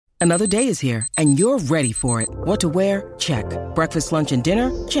Another day is here, and you're ready for it. What to wear? Check. Breakfast, lunch, and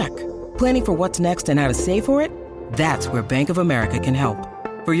dinner? Check. Planning for what's next and how to save for it? That's where Bank of America can help.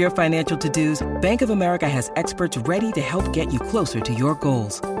 For your financial to-dos, Bank of America has experts ready to help get you closer to your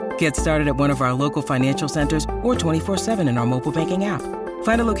goals. Get started at one of our local financial centers or 24/7 in our mobile banking app.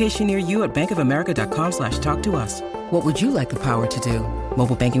 Find a location near you at bankofamerica.com/talktous. What would you like the power to do?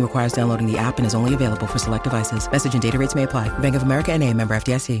 Mobile banking requires downloading the app and is only available for select devices. Message and data rates may apply. Bank of America NA, member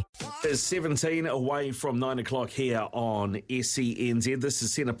FDIC. It's 17 away from 9 o'clock here on SENZ. This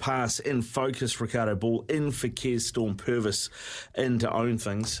is Centre Pass in focus. Ricardo Ball in for Kes Storm Purvis in to own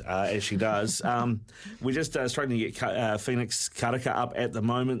things, as she does. We're just struggling to get Phoenix Karaka up at the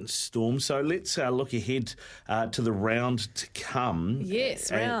moment, Storm. So let's look ahead to the round to come.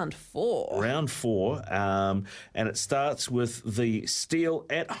 Yes, round 4. Round 4. And it starts with the Steel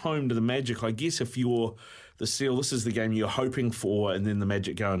at home to the Magic. I guess if you're the Steel, this is the game you're hoping for, and then the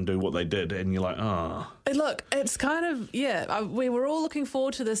Magic go and do what they did, and you're like, oh. Look, it's kind of, we were all looking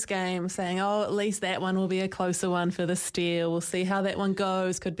forward to this game, saying, at least that one will be a closer one for the Steel. We'll see how that one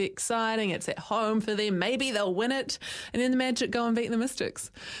goes. Could be exciting. It's at home for them. Maybe they'll win it. And then the Magic go and beat the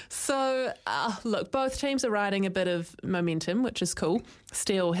Mystics. So, look, both teams are riding a bit of momentum, which is cool.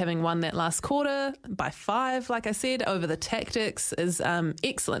 Steel having won that last quarter by 5, like I said, over the Tactics is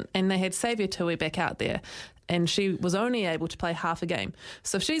excellent. And they had Saviour Tui back out there, and she was only able to play half a game.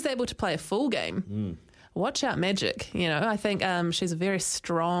 So if she's able to play a full game, watch out Magic. I think she's a very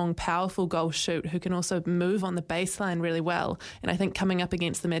strong, powerful goal shoot who can also move on the baseline really well. And I think coming up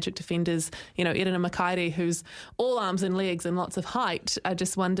against the Magic defenders, Edina Makairi, who's all arms and legs and lots of height, I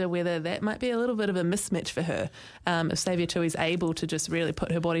just wonder whether that might be a little bit of a mismatch for her if Saviour Tui is able to just really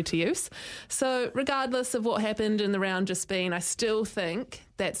put her body to use. So regardless of what happened in the round just been, I still think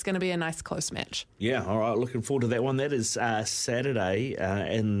that's going to be a nice close match. Yeah, all right, looking forward to that one. That is Saturday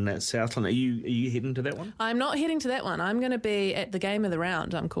in Southland. Are you heading to that one? I'm not heading to that one. I'm going to be at the game of the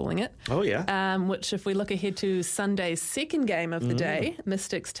round, I'm calling it. Oh, yeah. Which, if we look ahead to Sunday's second game of the day,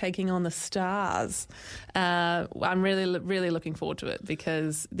 Mystics taking on the Stars. I'm really, really looking forward to it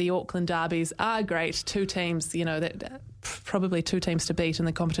because the Auckland derbies are great. Two teams, that probably two teams to beat in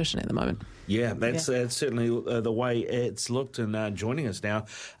the competition at the moment. Yeah, that's certainly the way it's looked. And joining us now,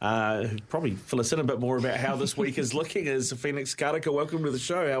 probably fill us in a bit more about how this week is looking, is Phoenix Karaka. Welcome to the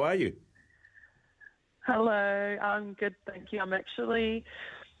show. How are you? Hello, I'm good, thank you. I'm actually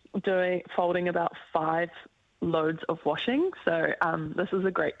folding about 5 loads of washing, so this is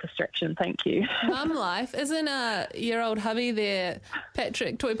a great distraction, thank you. Mum life. Isn't your old hubby there,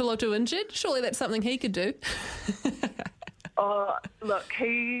 Patrick Tuipulotu, injured? Surely that's something he could do. Oh, look,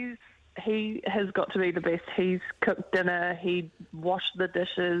 he has got to be the best. He's cooked dinner, he washed the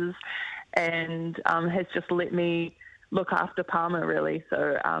dishes, and has just let me look after Palmer, really.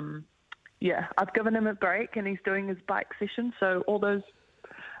 So, I've given him a break, and he's doing his bike session. So all those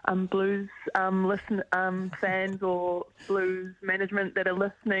Blues fans or Blues management that are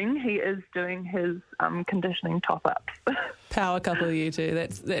listening, he is doing his conditioning top-ups. Power couple of you two.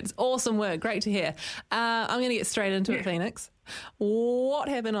 That's awesome work. Great to hear. I'm going to get straight into it, Phoenix. What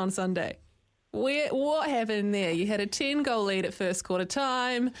happened on Sunday? What happened there? You had a 10-goal lead at first quarter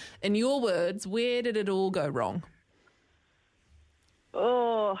time. In your words, where did it all go wrong?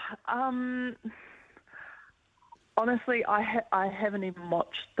 Oh, honestly, I haven't even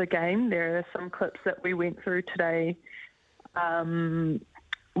watched the game. There are some clips that we went through today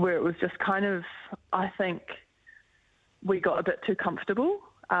where it was just kind of, I think we got a bit too comfortable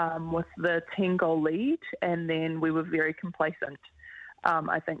with the 10-goal lead, and then we were very complacent.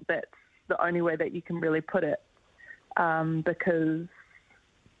 I think that's the only way that you can really put it, because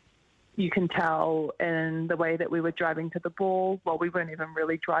you can tell in the way that we were driving to the ball. Well, we weren't even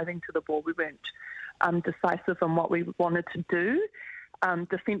really driving to the ball. We weren't decisive in what we wanted to do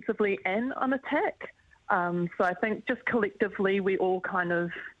defensively and on attack. So I think just collectively we all kind of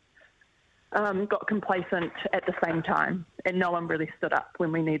got complacent at the same time, and no one really stood up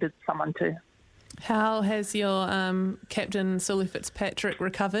when we needed someone to. How has your captain, Sulu Fitzpatrick,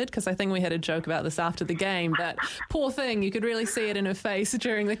 recovered? Because I think we had a joke about this after the game, but poor thing, you could really see it in her face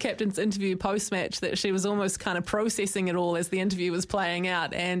during the captain's interview post-match that she was almost kind of processing it all as the interview was playing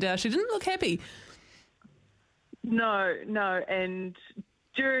out, and she didn't look happy. No, and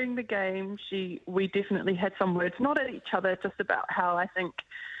during the game, we definitely had some words, not at each other, just about how I think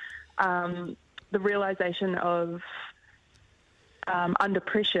the realisation of under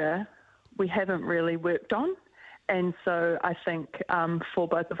pressure we haven't really worked on. And so I think for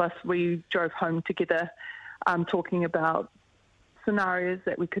both of us, we drove home together talking about scenarios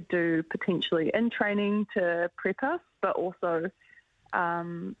that we could do potentially in training to prep us, but also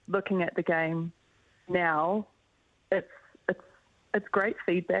looking at the game now, it's great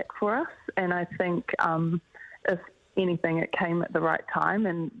feedback for us, and I think if anything, it came at the right time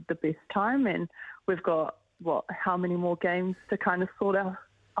and the best time, and we've got how many more games to kind of sort our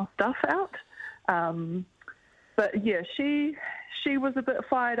stuff out. But yeah, she was a bit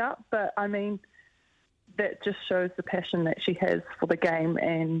fired up, but I mean, that just shows the passion that she has for the game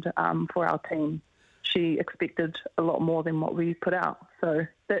and for our team. She expected a lot more than what we put out, so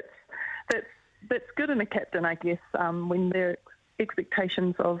that's good in a captain, I guess, when their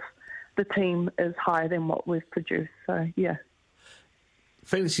expectations of the team is higher than what we've produced. So yeah.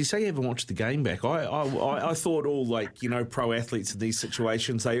 Phoenix, you say you haven't watched the game back. I thought all pro athletes in these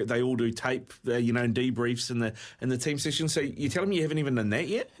situations they all do tape and debriefs in the team session. So you telling me you haven't even done that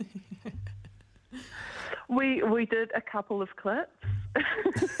yet? We did a couple of clips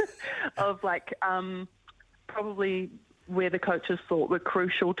of probably where the coaches thought were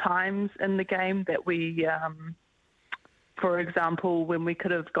crucial times in the game that we, for example, when we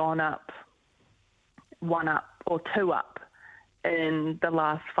could have gone up 1 up or 2 up in the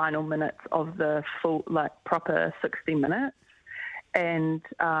last final minutes of the full, proper 60 minutes. And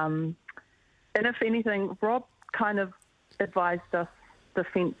if anything, Rob kind of advised us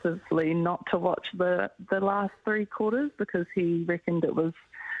defensively not to watch the last 3 quarters because he reckoned it was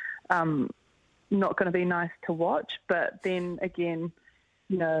not going to be nice to watch. But then again,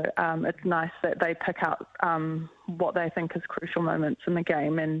 it's nice that they pick out what they think is crucial moments in the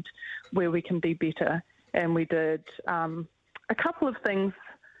game and where we can be better. And we did a couple of things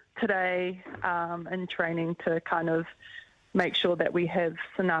today in training to kind of make sure that we have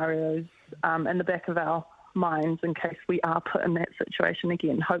scenarios in the back of our minds in case we are put in that situation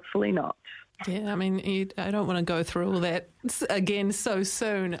again. Hopefully not. Yeah, I mean, I don't want to go through all that again so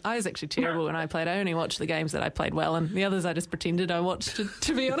soon. I was actually terrible when I played. I only watched the games that I played well, and the others I just pretended I watched,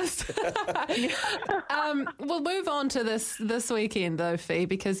 to be honest. We'll move on to this weekend, though, Fee,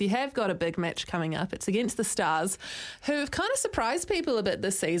 because you have got a big match coming up. It's against the Stars, who have kind of surprised people a bit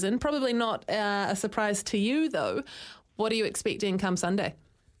this season. Probably not a surprise to you, though. What are you expecting come Sunday?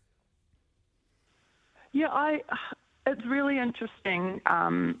 Yeah, it's really interesting,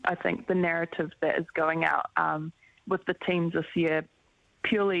 I think, the narrative that is going out with the teams this year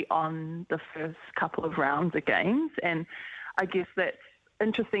purely on the first couple of rounds of games. And I guess that's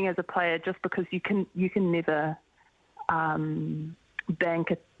interesting as a player just because you can never bank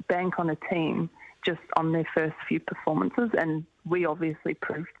on a team just on their first few performances, and we obviously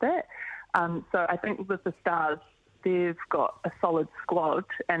proved that. So I think with the Stars, they've got a solid squad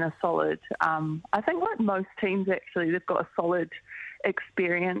and a solid, I think like most teams actually, they've got a solid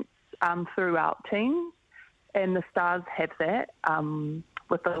experience throughout teams. And the Stars have that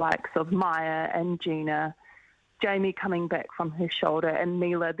with the likes of Maya and Gina, Jamie coming back from her shoulder, and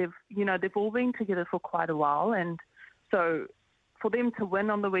Mila. They've all been together for quite a while. And so for them to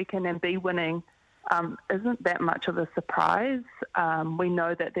win on the weekend and be winning isn't that much of a surprise. We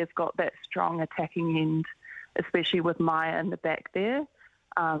know that they've got that strong attacking end, especially with Maya in the back there.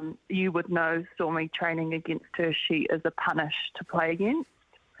 You would know Stormy training against her, she is a punish to play against,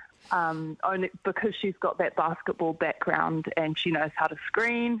 only because she's got that basketball background and she knows how to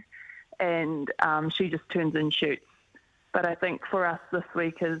screen, and she just turns and shoots. But I think for us this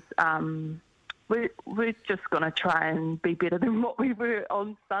week is we're just going to try and be better than what we were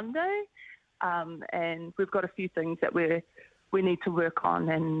on Sunday, and we've got a few things that we need to work on,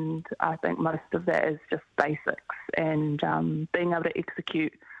 and I think most of that is just basics and being able to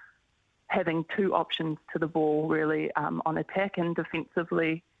execute, having 2 options to the ball really on attack, and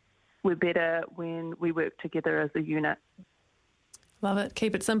defensively we're better when we work together as a unit. Love it.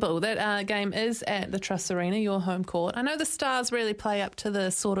 Keep it simple. That game is at the Truss Arena, your home court. I know the Stars really play up to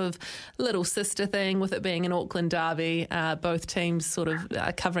the sort of little sister thing with it being an Auckland derby, both teams sort of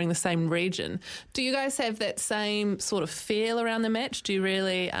covering the same region. Do you guys have that same sort of feel around the match? Do you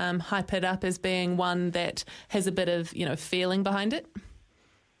really hype it up as being one that has a bit of, feeling behind it?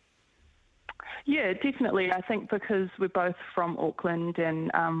 Yeah, definitely. I think because we're both from Auckland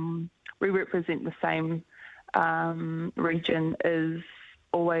and we represent the same region, is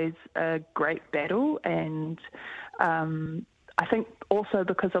always a great battle, and I think also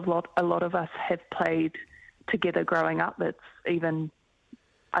because a lot of us have played together growing up, it's even,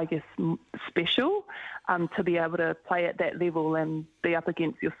 I guess, special to be able to play at that level and be up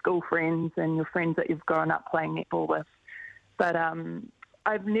against your school friends and your friends that you've grown up playing netball with. But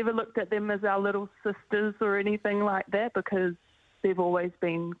I've never looked at them as our little sisters or anything like that, because they've always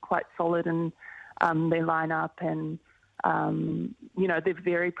been quite solid in their lineup, and they're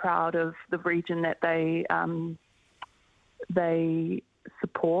very proud of the region that they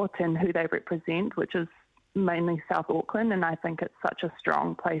support and who they represent, which is mainly South Auckland, and I think it's such a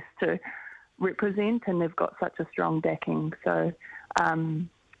strong place to represent, and they've got such a strong backing. So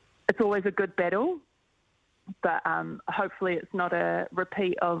it's always a good battle, but hopefully it's not a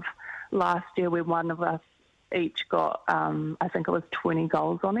repeat of last year where one of us each got, I think it was 20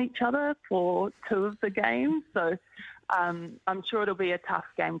 goals on each other for 2 of the games. So I'm sure it'll be a tough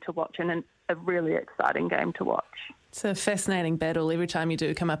game to watch and a really exciting game to watch. It's a fascinating battle every time you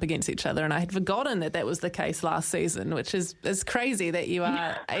do come up against each other, and I had forgotten that was the case last season, which is crazy that you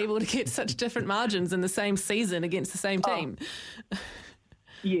are able to get such different margins in the same season against the same team.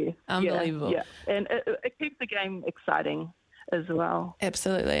 Yeah. Unbelievable. Yeah. And it keeps the game exciting as well.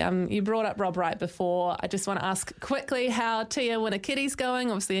 Absolutely. You brought up Rob Wright before. I just want to ask quickly how Tia Winakitty's going.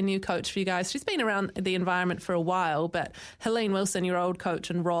 Obviously a new coach for you guys. She's been around the environment for a while, but Helene Wilson, your old coach,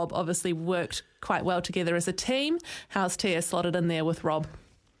 and Rob obviously worked quite well together as a team. How's Tia slotted in there with Rob?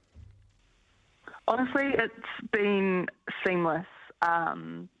 Honestly, it's been seamless.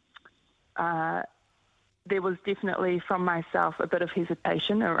 There was definitely from myself a bit of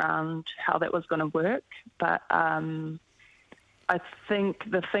hesitation around how that was going to work, but I think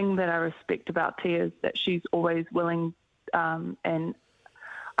the thing that I respect about Tia is that she's always willing, and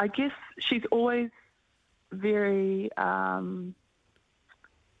I guess she's always very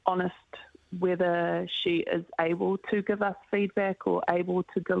honest whether she is able to give us feedback or able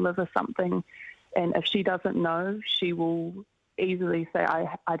to deliver something. And if she doesn't know, she will easily say,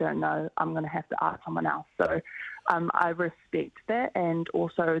 I don't know, I'm going to have to ask someone else. So I respect that, and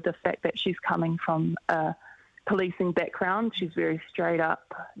also the fact that she's coming from a policing background. She's very straight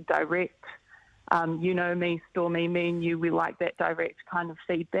up, direct. You know me, Stormy, me and you, we like that direct kind of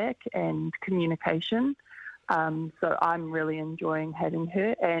feedback and communication. So I'm really enjoying having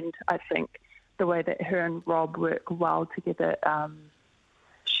her, and I think the way that her and Rob work well together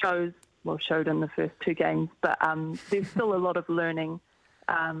showed in the first 2 games, but there's still a lot of learning,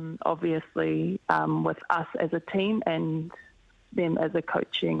 obviously, with us as a team and them as a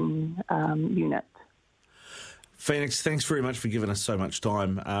coaching unit. Phoenix, thanks very much for giving us so much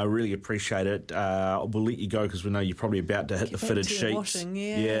time. I really appreciate it. We'll let you go because we know you're probably about to hit the fitted sheets. Washing,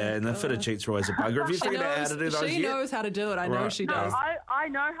 and the fitted sheets are always a bugger. Have you figured out how to do those She knows how to do it. I know she does. No, I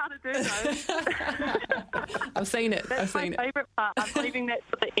know how to do those. I've seen it. That's my favourite part. I'm leaving that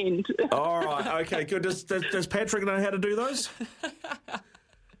for the end. All right, okay, good. Does Patrick know how to do those?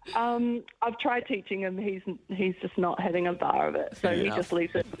 I've tried teaching him. He's just not having a bar of it, so he just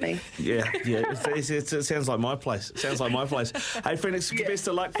leaves it to me. Yeah. It sounds like my place. Hey, Phoenix, best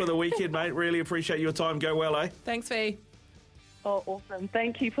of luck for the weekend, mate. Really appreciate your time. Go well, eh? Thanks, Fee. Oh, awesome.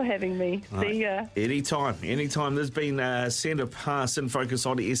 Thank you for having me. All See ya. Anytime. There's been Centre Pass in focus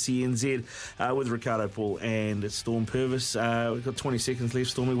on SENZ with Ricardo Paul and Storm Purvis. We've got 20 seconds left.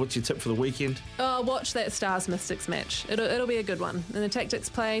 Stormy, what's your tip for the weekend? Watch that Stars Mystics match. It'll be a good one. And the Tactics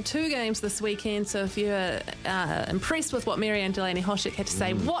play 2 games this weekend, so if you're impressed with what Marianne Delaney-Hoshik had to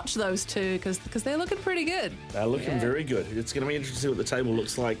say, watch those 2 because they're looking pretty good. They're looking very good. It's going to be interesting to see what the table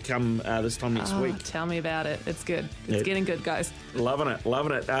looks like come this time next week. Tell me about it. It's good. It's getting good, guys. Loving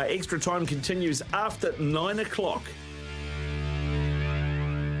it. Extra Time continues after 9 o'clock